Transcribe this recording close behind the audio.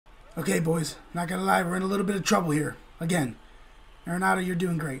Okay, boys. Not gonna lie, we're in a little bit of trouble here. Again. Arenado, you're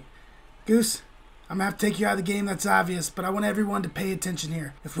doing great. Goose, I'm gonna have to take you out of the game, that's obvious, but I want everyone to pay attention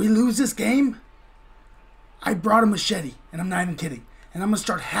here. If we lose this game, I brought a machete, and I'm not even kidding. And I'm gonna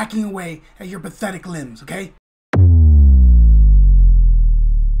start hacking away at your pathetic limbs, okay?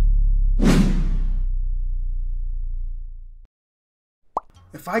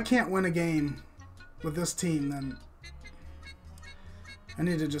 If I can't win a game with this team, then I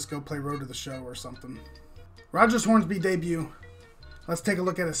need to just go play Road to the Show or something. Rogers Hornsby debut. Let's take a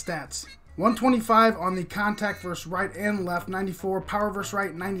look at his stats. 125 on the contact versus right and left, 94 power versus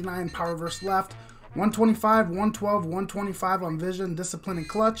right, 99 power versus left, 125, 112, 125 on vision, discipline, and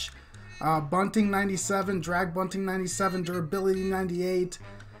clutch. Bunting 97, drag bunting 97, durability 98,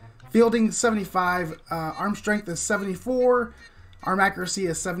 fielding 75, arm strength is 74, arm accuracy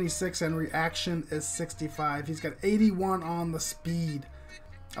is 76, and reaction is 65. He's got 81 on the speed.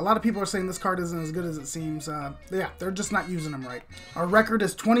 A lot of people are saying this card isn't as good as it seems. Yeah, they're just not using him right. Our record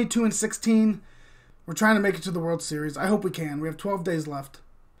is 22-16. We're trying to make it to the World Series. I hope we can. We have 12 days left.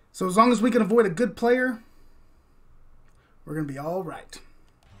 So as long as we can avoid a good player, we're going to be all right.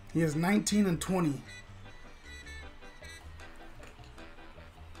 He is 19-20.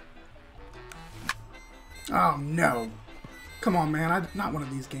 Oh, no. Come on, man. Not one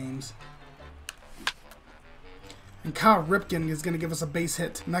of these games. And Kyle Ripken is going to give us a base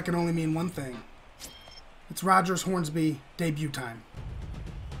hit, and that can only mean one thing. It's Rogers Hornsby debut time.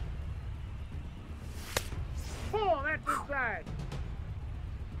 Oh, that's inside.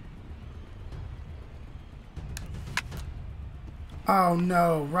 Oh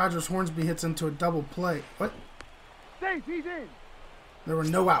no, Rogers Hornsby hits into a double play. What? Safe, he's in. There were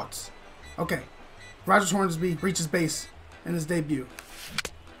no outs. Okay. Rogers Hornsby reaches base in his debut.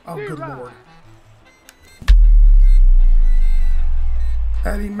 Oh, good lord.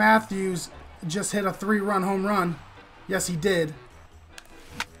 Eddie Matthews just hit a 3-run home run. Yes, he did.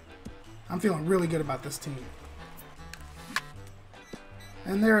 I'm feeling really good about this team.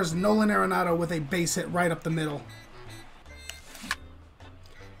 And there's Nolan Arenado with a base hit right up the middle.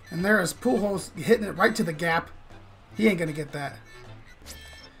 And there is Pujols hitting it right to the gap. He ain't going to get that.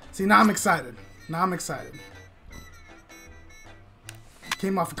 See, now I'm excited. Now I'm excited.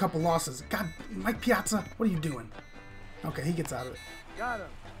 Came off a couple losses. God, Mike Piazza, what are you doing? Okay, he gets out of it. Got him.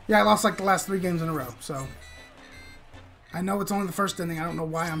 Yeah, I lost like the last 3 games in a row, so I know it's only the first inning. I don't know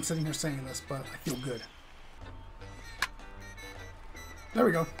why I'm sitting here saying this, but I feel good. There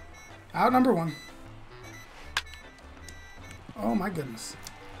we go. Out number 1. Oh my goodness.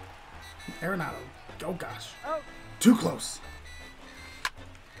 Arenado. Oh gosh. Out. Too close.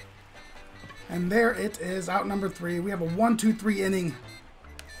 And there it is, out number 3. We have a 1-2-3 inning.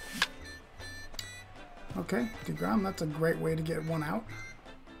 Okay, DeGrom, that's a great way to get 1 out.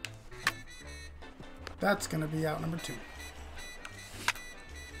 That's going to be out number 2.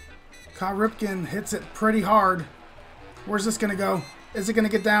 Kyle Ripken hits it pretty hard. Where's this going to go? Is it going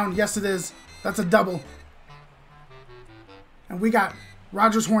to get down? Yes, it is. That's a double. And we got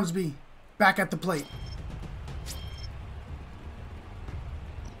Rogers Hornsby back at the plate.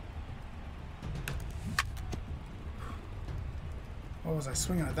 What was I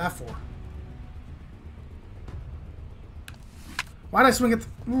swinging at that for? Why'd I swing at...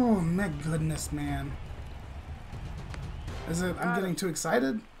 Oh, my goodness, man. Is it... I'm getting too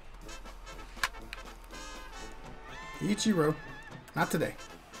excited? Ichiro. Not today.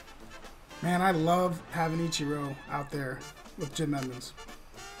 Man, I love having Ichiro out there with Jim Edmonds.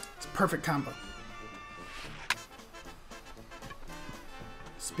 It's a perfect combo.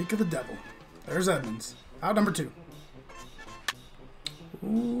 Speak of the devil. There's Edmonds. Out number 2.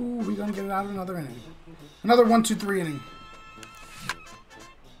 Ooh, we're going to get it out of another inning. Another 1-2-3 inning.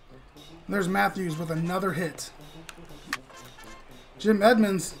 There's Matthews with another hit. Jim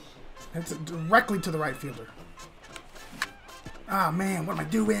Edmonds hits it directly to the right fielder. Ah, man, what am I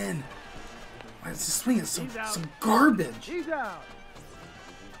doing? Why is this swinging some garbage? He's out.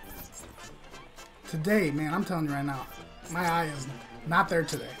 Today, man, I'm telling you right now, my eye is not there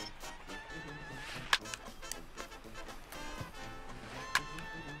today.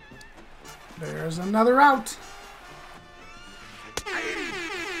 There's another out.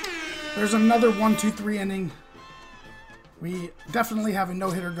 There's another 1-2-3 inning. We definitely have a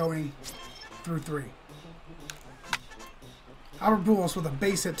no-hitter going through 3. Albert Pujols with a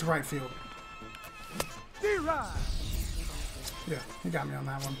base hit to right field. Yeah, he got me on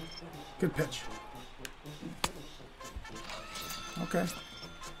that one. Good pitch. Okay.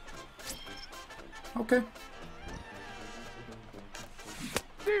 Okay.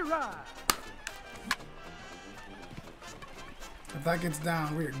 If that gets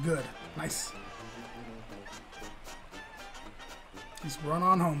down, we are good. Nice. Just run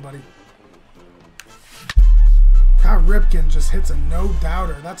on home, buddy. Kyle Ripken just hits a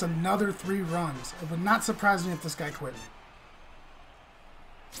no-doubter. That's another 3 runs. It would not surprise me if this guy quit.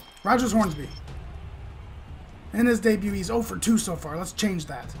 Rogers Hornsby. In his debut, he's 0 for 2 so far. Let's change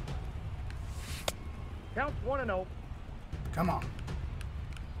that. Counts 1-0. Come on.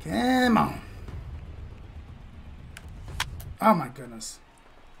 Come on. Oh my goodness.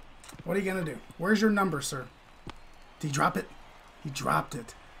 What are you going to do? Where's your number, sir? Did he drop it? He dropped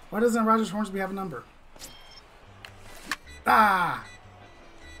it. Why doesn't Rogers Hornsby have a number? Ah!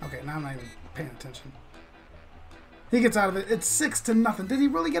 Okay, now I'm not even paying attention. He gets out of it. It's 6-0. Did he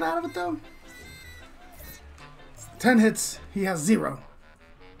really get out of it, though? 10 hits. He has 0.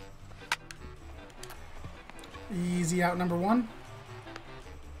 Easy out number 1.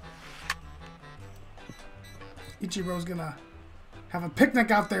 Ichiro's gonna have a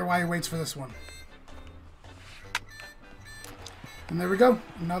picnic out there while he waits for this one. And there we go.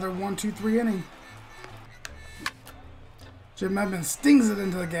 Another 1-2-3 inning. Jim Edmonds stings it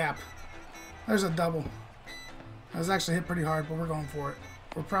into the gap. There's a double. That was actually hit pretty hard, but we're going for it.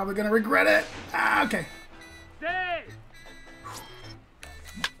 We're probably gonna regret it. Ah, okay. Stay!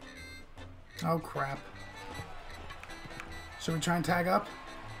 Oh, crap. Should we try and tag up?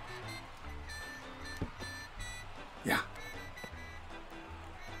 Yeah.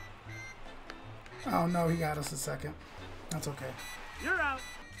 Oh, no, he got us a second. That's okay. You're out.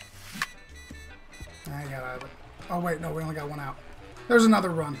 I got out of it. Oh, wait, no, we only got 1 out. There's another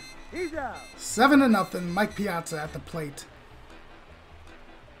run. He's out. 7-0, Mike Piazza at the plate.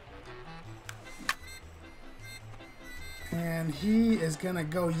 And he is going to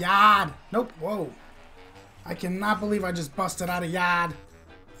go yard. Nope, whoa. I cannot believe I just busted out a yard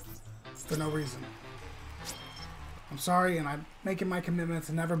for no reason. I'm sorry, and I'm making my commitment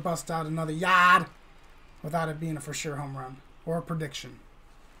to never bust out another yard without it being a for sure home run or a prediction.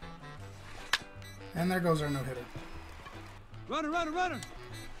 And there goes our no-hitter. Runner, runner, runner.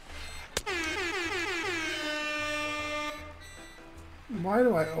 Why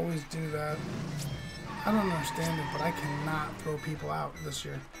do I always do that? I don't understand it, but I cannot throw people out this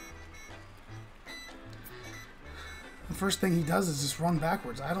year. The first thing he does is just run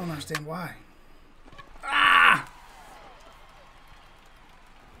backwards. I don't understand why. Ah!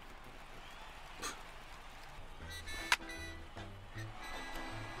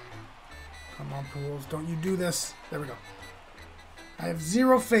 Come on, Pujols. Don't you do this. There we go. I have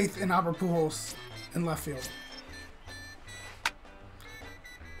 0 faith in Albert Pujols in left field.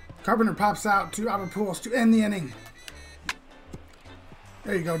 Carpenter pops out to Albert Pujols to end the inning.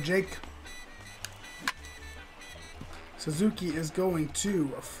 There you go, Jake. Suzuki is going to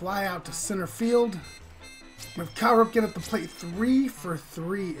fly out to center field. With Kyle Ripken at the plate, 3 for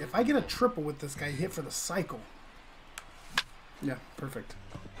 3. If I get a triple with this guy, hit for the cycle. Yeah, perfect.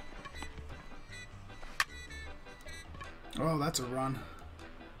 Oh, that's a run.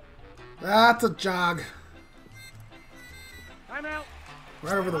 That's a jog. I'm out.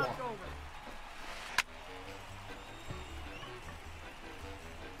 Right over the wall.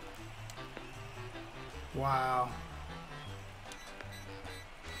 Wow.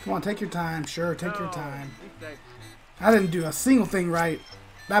 Come on, take your time. Sure, take your time. I didn't do a single thing right.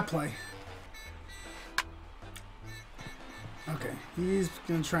 That play. Okay, he's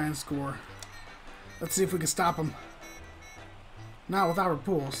going to try and score. Let's see if we can stop him. Not with our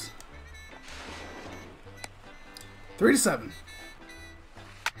pools. 3-7.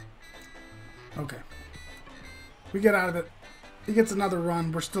 Okay. We get out of it. He gets another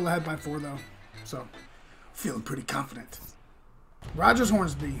run. We're still ahead by 4, though. So, feeling pretty confident. Rogers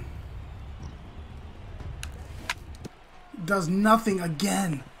Hornsby does nothing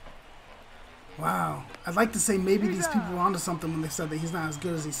again. Wow. I'd like to say maybe these people were onto something when they said that he's not as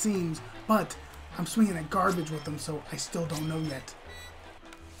good as he seems, but I'm swinging at garbage with him, so I still don't know yet.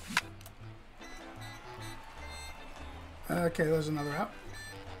 Okay, there's another out.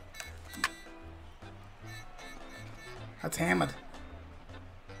 That's hammered.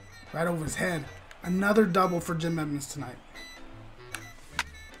 Right over his head. Another double for Jim Edmonds tonight.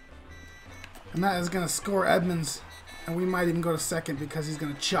 And that is going to score Edmonds. And we might even go to second because he's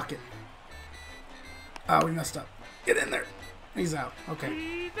going to chuck it. Oh, we messed up. Get in there. He's out. Okay.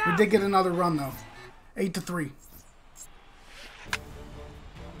 We did get another run, though. 8-3.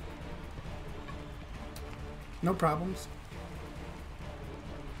 No problems.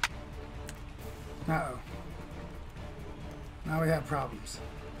 Uh-oh. Now we have problems.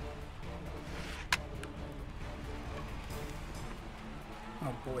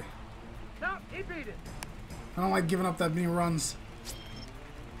 Oh, boy. No, he beat it. I don't like giving up that many runs.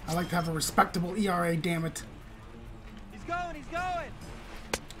 I like to have a respectable ERA, damn it. He's going, he's going.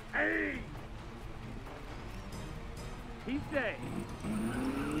 Hey. He's safe.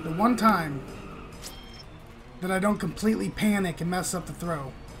 The one time that I don't completely panic and mess up the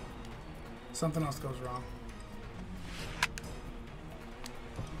throw, something else goes wrong.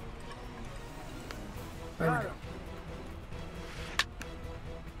 There we go.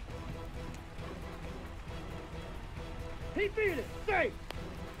 He beat it. Safe.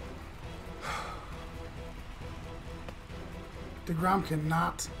 DeGrom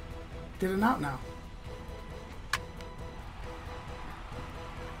cannot get it out now.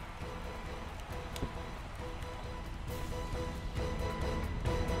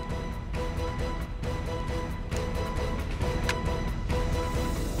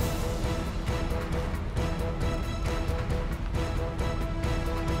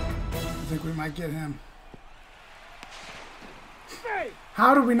 I think we might get him. Safe.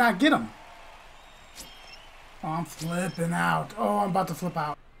 How did we not get him? Oh, I'm flipping out. Oh, I'm about to flip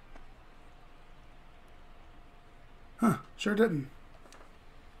out. Huh, sure didn't.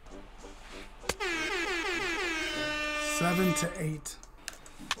 7-8.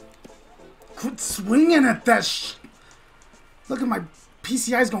 Quit swinging at that Look at my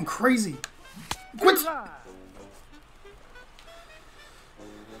PCI's going crazy. Quit.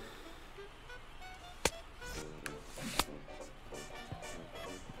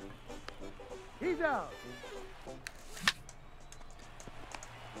 He's out.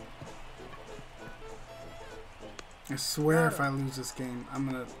 I swear if I lose this game, I'm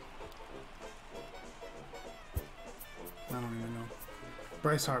gonna... I don't even know.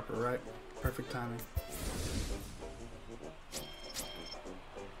 Bryce Harper, right? Perfect timing.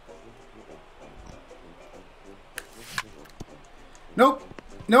 Nope.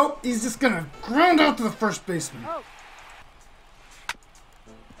 Nope. He's just gonna ground out to the first baseman. Oh.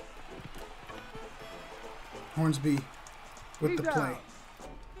 Hornsby with the He's play. out.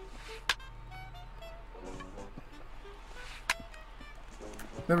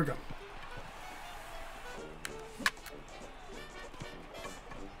 There we go.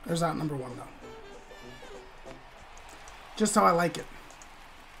 There's out number one, though. Just how I like it.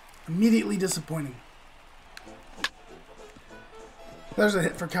 Immediately disappointing. There's a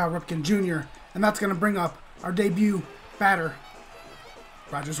hit for Cal Ripken Jr., and that's going to bring up our debut batter,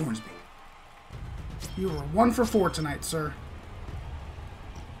 Rogers Hornsby. You were 1 for 4 tonight, sir.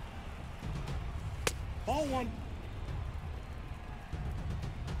 Ball one.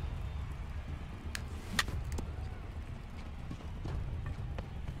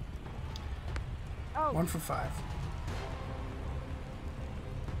 Oh. 1 for 5.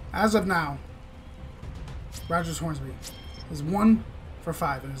 As of now, Rogers Hornsby is 1 for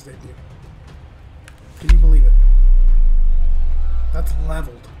 5 in his debut. Can you believe it? That's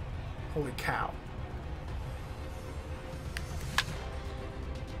leveled. Holy cow.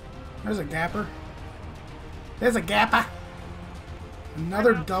 There's a gapper. There's a gapper.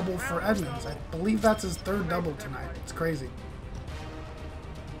 Another double for Edmonds. I believe that's his 3rd double tonight. It's crazy.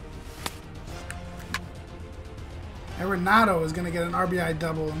 And Renato is going to get an RBI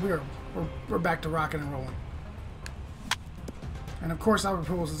double, and we're back to rocking and rolling. And of course, Albert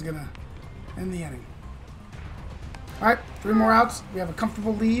Pujols is going to end the inning. All right, 3 more outs. We have a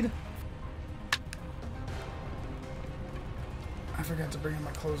comfortable lead. I forgot to bring in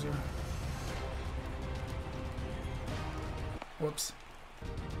my closer. Whoops.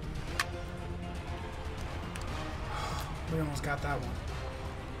 We almost got that one.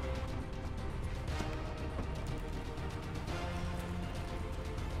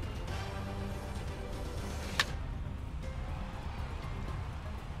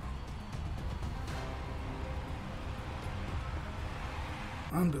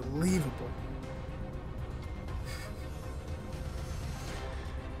 Unbelievable.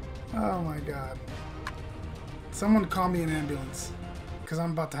 Oh my God. Someone call me an ambulance, because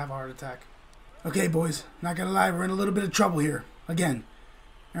I'm about to have a heart attack. Okay, boys, not gonna lie, we're in a little bit of trouble here. Again.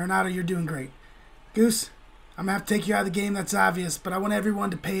 Arenado, you're doing great. Goose, I'm gonna have to take you out of the game, that's obvious, but I want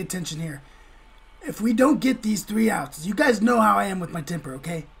everyone to pay attention here. If we don't get these 3 outs, you guys know how I am with my temper,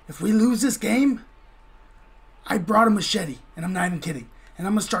 okay? If we lose this game, I brought a machete, and I'm not even kidding. And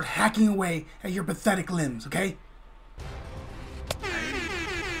I'm gonna start hacking away at your pathetic limbs, okay?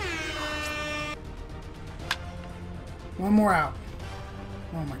 One more out.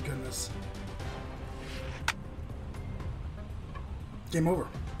 Oh my goodness. Game over.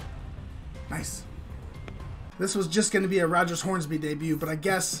 Nice. This was just going to be a Rogers Hornsby debut, but I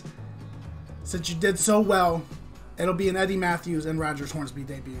guess since you did so well, it'll be an Eddie Matthews and Rogers Hornsby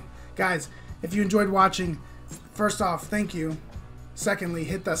debut. Guys, if you enjoyed watching, first off, thank you. Secondly,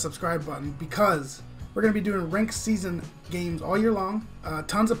 hit that subscribe button because we're going to be doing ranked season games all year long,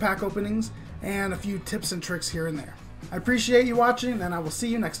 tons of pack openings, and a few tips and tricks here and there. I appreciate you watching, and I will see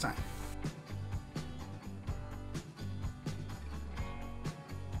you next time.